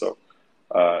successfully. So,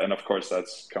 and of course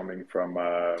that's coming from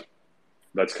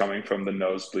the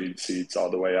nosebleed seats all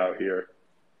the way out here.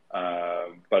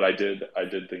 But I did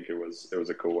think it was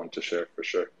a cool one to share for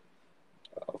sure. Of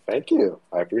Oh, thank you.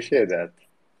 I appreciate that.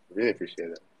 Really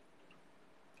appreciate it.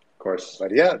 course,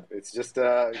 But yeah, it's just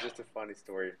a funny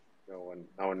story. No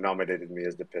one nominated me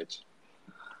as the pitch.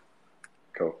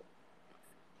 cool.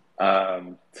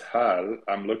 Tal,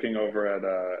 I'm looking over at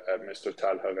Mr.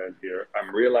 Tal Harel here.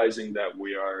 I'm realizing that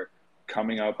we are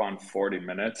coming up on 40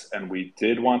 minutes, and we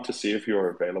did want to see if you are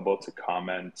available to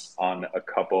comment on a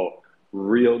couple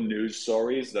real news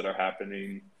stories that are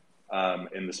happening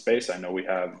in the space. I know we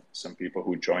have some people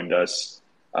who joined us.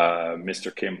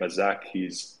 Mr. Kim Bazak,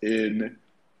 he's in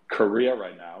Korea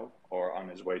right now, or on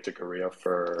his way to Korea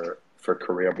for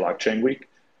Korea Blockchain Week,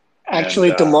 and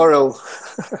Actually, tomorrow.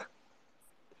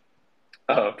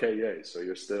 oh, okay, yay! So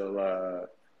you're still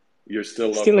Still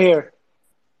local. here.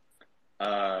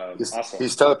 Awesome.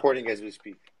 He's teleporting as we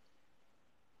speak.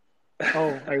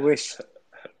 Oh, I wish.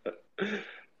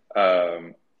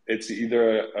 It's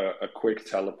either a quick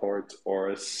teleport or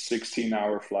a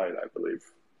 16-hour flight, I believe,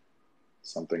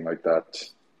 something like that.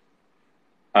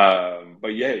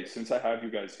 But yay, since I have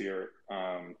you guys here,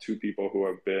 two people who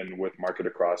have been with Market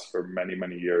Across for many,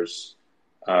 many years,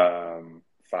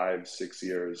 5, 6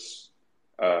 years,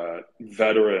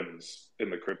 veterans in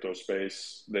the crypto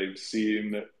space. They've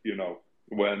seen,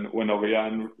 when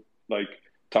Orian like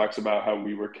talks about how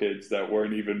we were kids that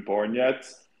weren't even born yet.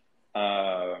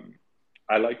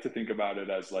 I like to think about it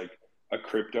as like a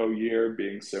crypto year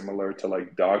being similar to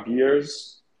like dog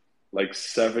years. Like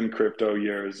 7 crypto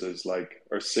years is like,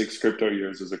 or 6 crypto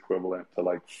years is equivalent to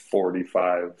like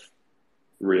 45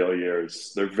 real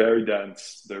years. They're very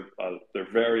dense. They're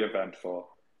very eventful.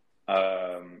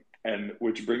 And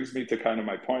which brings me to kind of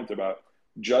my point about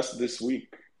just this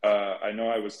week. I know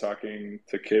I was talking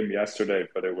to Kim yesterday,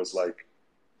 but it was like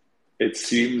it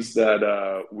seems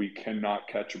that we cannot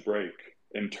catch a break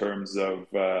in terms of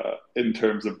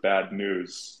bad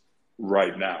news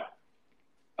right now.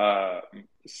 Uh,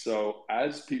 so,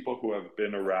 as people who have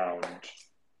been around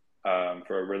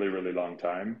for a really, really long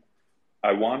time,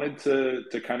 I wanted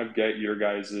to kind of get your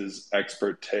guys'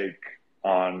 expert take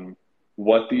on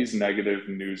what these negative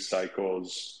news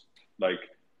cycles like.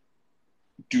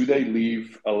 Do they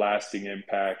leave a lasting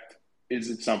impact? Is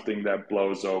it something that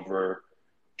blows over?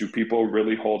 Do people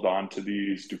really hold on to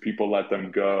these? Do people let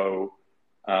them go?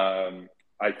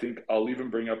 I think I'll even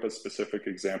bring up a specific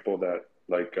example that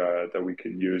that we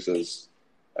can use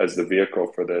as the vehicle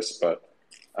for this. But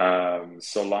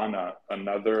Solana,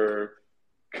 another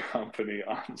company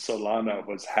on Solana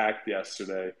was hacked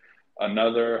yesterday.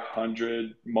 Another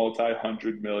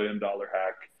multi-$100 million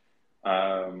hack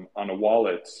on a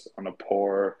wallet, on a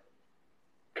poor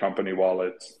company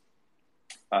wallet,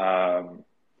 um,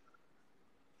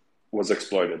 was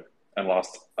exploited and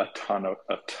lost a ton of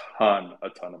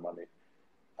money.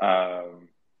 Um,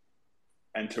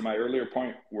 and to my earlier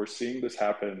point, we're seeing this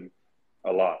happen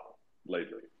a lot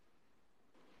lately.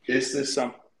 Is this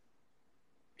some?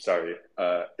 Sorry,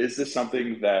 is this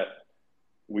something that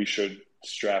we should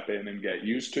strap in and get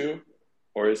used to,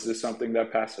 or is this something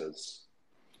that passes?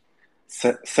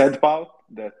 Sad part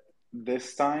that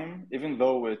this time, even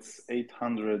though it's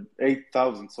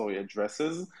 8,000 sorry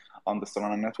addresses on the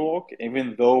Solana network,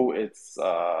 even though it's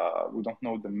we don't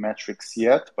know the metrics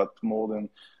yet, but more than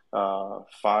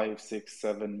 5, 6,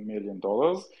 7 million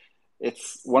dollars.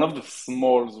 It's one of the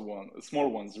small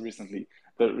ones recently.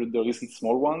 The recent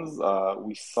small ones,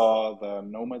 we saw the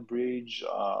Nomad Bridge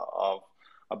of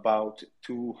about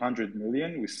 200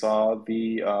 million. We saw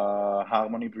the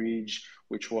Harmony Bridge,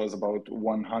 which was about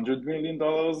 $100 million.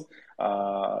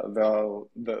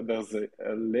 There's a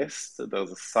list,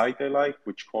 there's a site I like,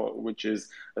 which is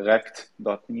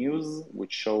rect.news,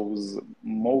 which shows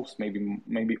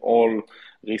maybe all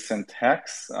recent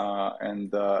hacks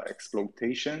and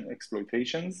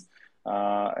exploitations.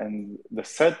 And the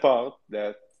sad part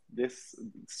that this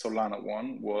Solana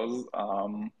one was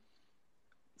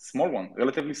small one,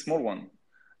 relatively small one.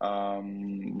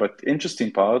 But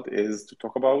interesting part is to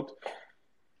talk about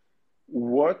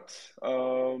what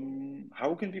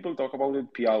how can people talk about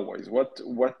it PR wise?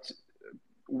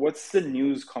 What's the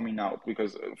news coming out?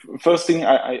 Because first thing,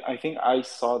 I think I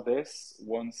saw this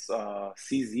once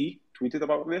CZ tweeted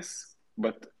about this,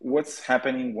 but what's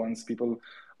happening once people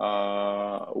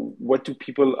what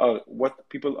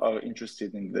people are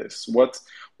interested in this?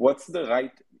 What's the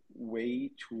right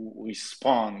way to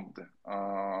respond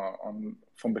on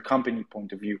from the company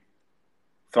point of view?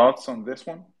 Thoughts on this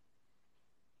one?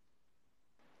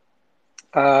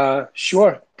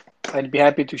 Sure. I'd be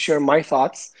happy to share my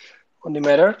thoughts on the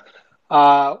matter.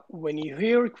 When you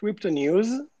hear crypto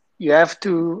news, you have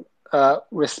to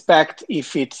respect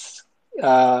if it's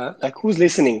like who's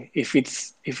listening. If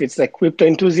it's like crypto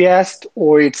enthusiast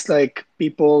or it's like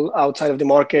people outside of the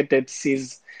market that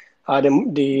sees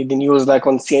the news like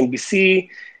on CNBC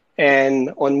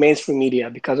and on mainstream media.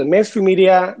 Because on mainstream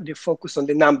media, they focus on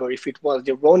the number. If it was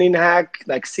the Ronin hack,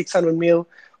 like 600 mil,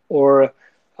 or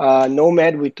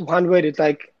Nomad with 200,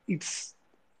 it's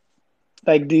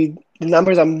like the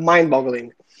numbers are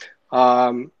mind-boggling.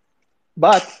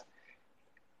 But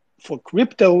for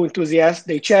crypto enthusiasts,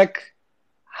 they check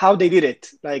how they did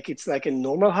it. Like it's like a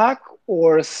normal hack,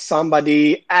 or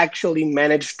somebody actually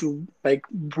managed to like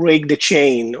break the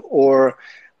chain or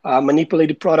manipulate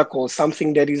the protocol.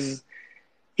 Something that is,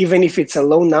 even if it's a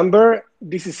low number,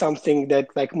 this is something that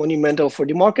like monumental for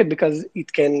the market because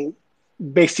it can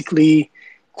basically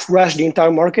crash the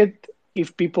entire market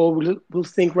if people will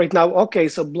think right now, okay,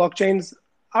 so blockchains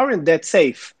aren't that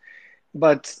safe.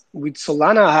 But with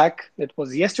Solana hack that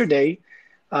was yesterday,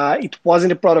 it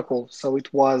wasn't a protocol. So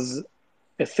it was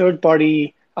a third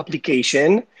party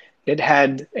application that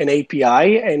had an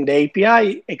API, and the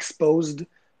API exposed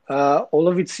all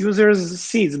of its users'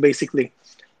 seeds, basically.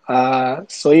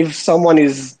 So if someone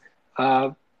is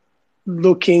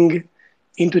looking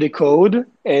into the code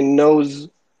and knows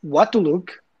what to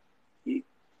look,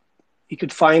 he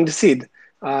could find the seed.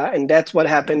 And that's what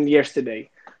happened yesterday.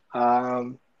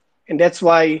 And that's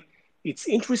why it's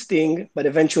interesting, but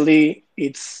eventually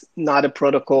it's not a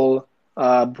protocol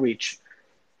breach.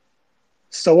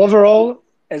 So overall,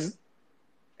 as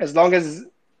long as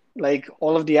like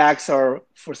all of the acts are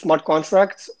for smart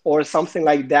contracts or something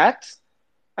like that,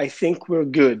 I think we're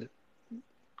good.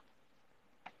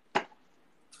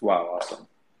 Wow, awesome.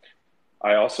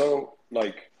 I also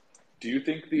like, do you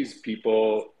think these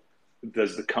people,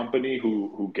 does the company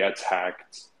who gets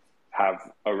hacked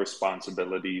have a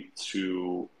responsibility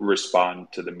to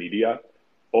respond to the media?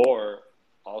 Or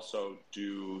also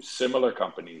do similar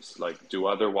companies, like do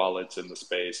other wallets in the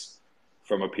space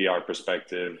from a PR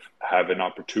perspective have an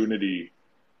opportunity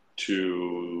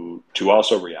to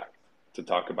also react, to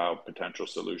talk about potential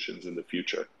solutions in the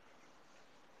future?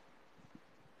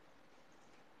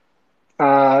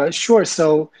 Sure.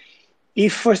 So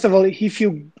if first of all, if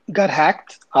you got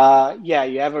hacked, yeah,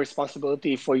 you have a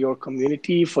responsibility for your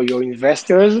community, for your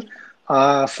investors,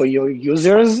 for your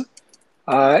users,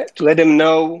 to let them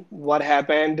know what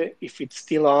happened, if it's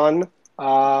still on,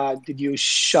 did you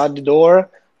shut the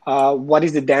door, what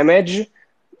is the damage,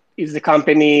 is the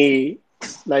company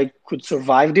like could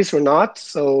survive this or not.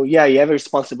 So yeah, you have a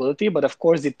responsibility, but of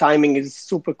course the timing is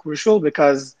super crucial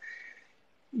because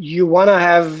you want to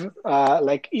have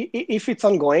like if it's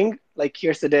ongoing like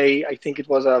yesterday, I think it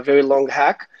was a very long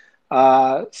hack,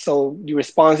 so the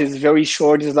response is very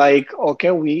short. It's like,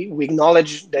 okay, we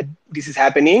acknowledge that this is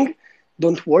happening,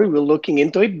 don't worry, we're looking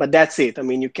into it, but that's it. I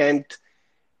mean, you can't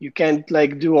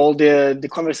like do all the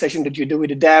conversation that you do with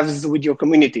the devs with your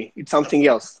community. It's something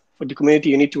else. For the community,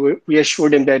 you need to reassure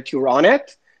them that you're on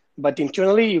it, but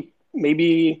internally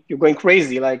maybe you're going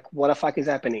crazy, like what the fuck is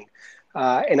happening.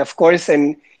 And of course,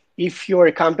 and if you're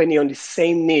a company on the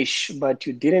same niche but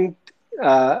you didn't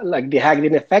like the hack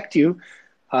didn't affect you,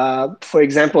 for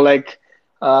example, like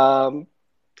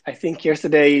I think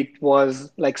yesterday it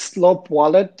was like Slope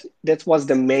Wallet. That was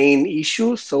the main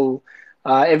issue. So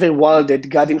every wallet that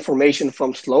got information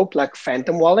from Slope, like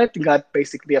Phantom Wallet, got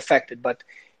basically affected. But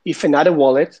if another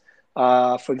wallet,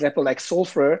 for example, like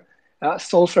Sulfur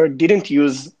didn't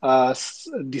use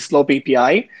the Slope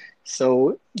API,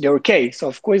 so they're okay. So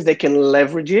of course they can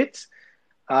leverage it.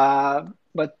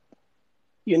 But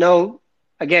you know,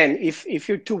 again, if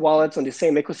you're two wallets on the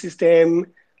same ecosystem,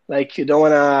 like you don't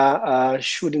want to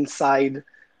shoot inside.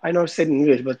 I know I said in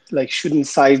English, but like shoot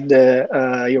inside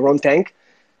the your own tank.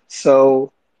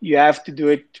 So you have to do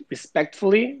it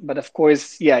respectfully. But of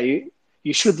course, yeah,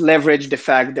 you should leverage the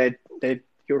fact that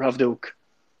you're off the hook.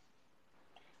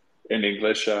 In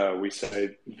English, we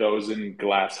say those in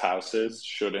glass houses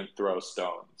shouldn't throw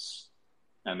stones.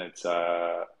 and it's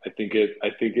I think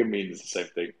it means the same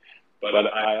thing. But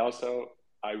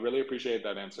I really appreciate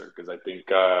that answer because I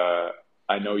think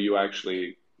I know you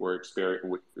actually we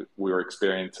were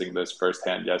experiencing this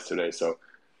firsthand yesterday. So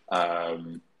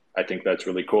I think that's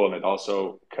really cool, and it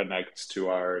also connects to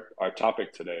our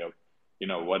topic today of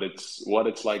what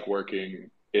it's like working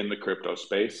in the crypto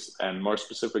space, and more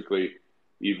specifically,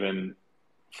 even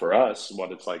for us,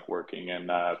 what it's like working in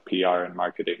PR and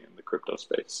marketing in the crypto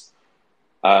space.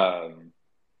 Um,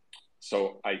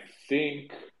 so I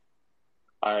think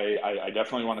I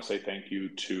definitely want to say thank you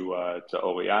to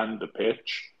Orian, the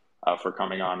pitch, for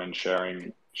coming on and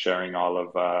sharing all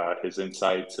of his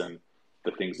insights and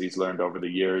the things he's learned over the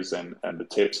years, and the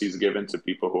tips he's given to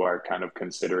people who are kind of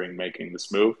considering making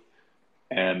this move.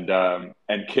 And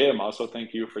Kim, also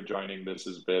thank you for joining. This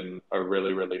has been a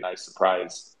really, really nice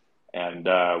surprise, and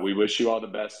we wish you all the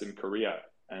best in Korea.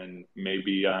 And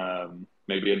maybe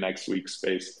in next week's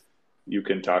space, you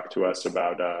can talk to us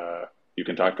about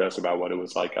what it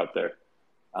was like out there.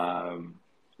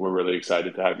 We're really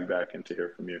excited to have you back and to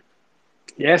hear from you.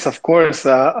 Yes, of course.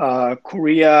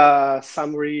 Korea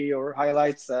summary or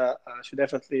highlights should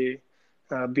definitely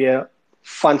be a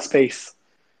fun space.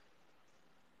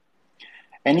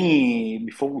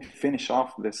 Before we finish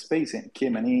off the space, and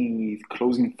Kim, any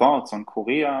closing thoughts on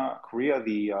Korea,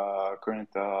 the current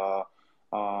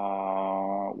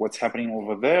what's happening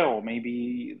over there, or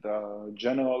maybe the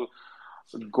general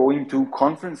going to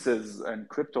conferences and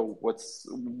crypto?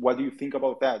 What do you think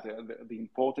about that? The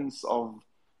importance of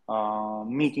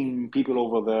meeting people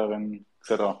over there and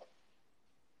etc.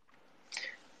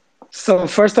 So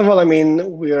first of all, I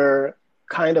mean, we're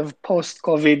kind of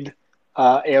post-COVID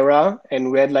era,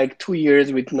 and we had like 2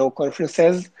 years with no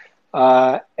conferences,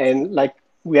 and like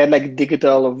we had like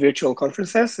digital or virtual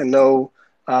conferences and no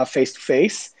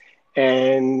face-to-face.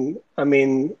 And I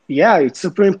mean, yeah, it's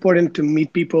super important to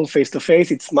meet people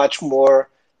face-to-face. It's much more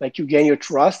like you gain your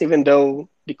trust, even though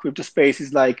the crypto space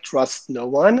is like trust no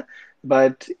one,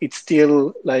 but it's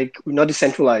still like we're not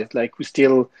decentralized. Like we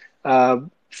still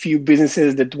few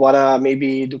businesses that wanna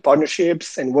maybe do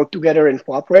partnerships and work together and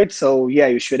cooperate. So yeah,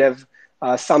 you should have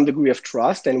some degree of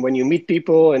trust. And when you meet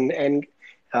people and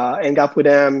hang up with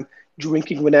them,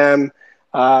 drinking with them,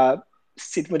 uh,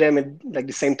 sit with them at like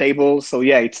the same table. So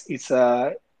yeah, it's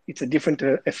a different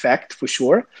effect for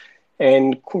sure.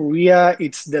 And Korea,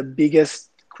 it's the biggest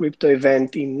crypto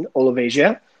event in all of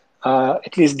Asia,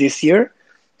 at least this year.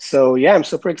 So yeah, I'm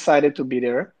super excited to be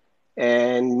there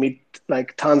and meet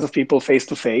like tons of people face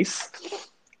to face.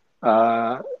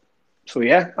 So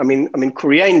yeah, I mean,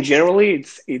 Korea in generally,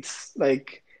 it's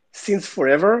like since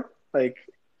forever. Like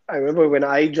I remember when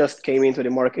I just came into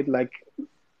the market, like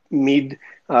mid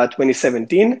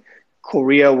 2017,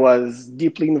 Korea was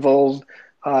deeply involved.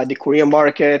 The Korean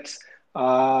market,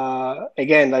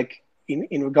 again, like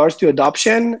in regards to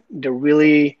adoption, they're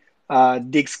really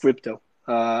digs crypto.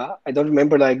 I don't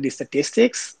remember like the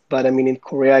statistics, but I mean in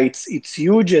Korea it's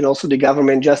huge, and also the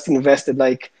government just invested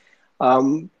like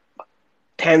um,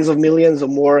 tens of millions or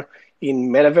more in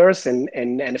metaverse and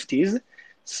NFTs.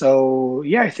 So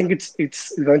yeah, I think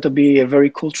it's going to be a very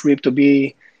cool trip to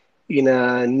be in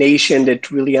a nation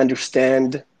that really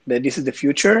understand that this is the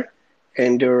future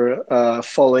and they're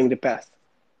following the path.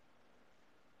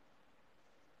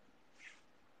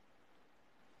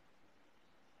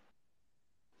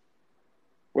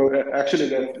 Well, actually,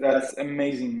 that's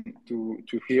amazing to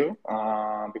hear.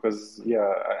 Because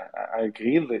yeah, I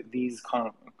agree that these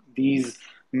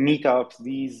meetups,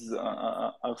 these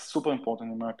are super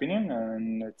important in my opinion,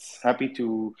 and it's happy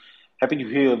to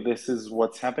hear this is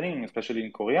what's happening, especially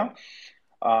in Korea.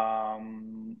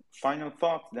 Final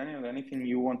thoughts, Daniel. Anything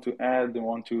you want to add?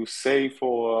 Want to say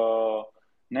for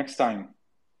next time?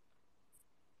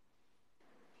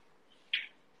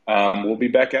 We'll be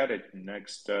back at it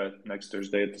next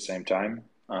Thursday at the same time.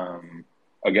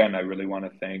 Again, I really want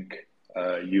to thank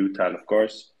you, Tal, of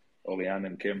course, Olian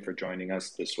and Kim for joining us.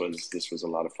 This was a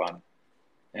lot of fun.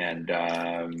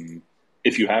 And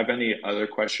if you have any other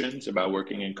questions about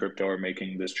working in crypto or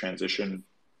making this transition,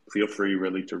 feel free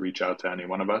really to reach out to any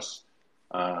one of us.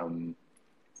 Um,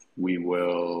 we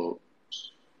will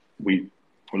we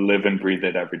live and breathe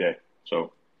it every day.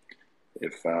 So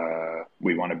if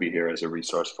we want to be here as a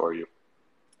resource for you.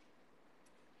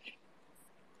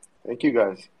 Thank you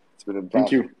guys. It's been a Thank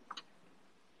blast. you.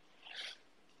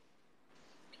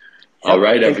 All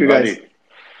right, Thank you, guys. everybody.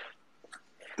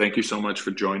 Thank you so much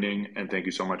for joining, and thank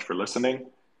you so much for listening.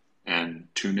 And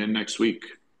tune in next week.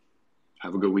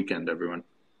 Have a good weekend, everyone.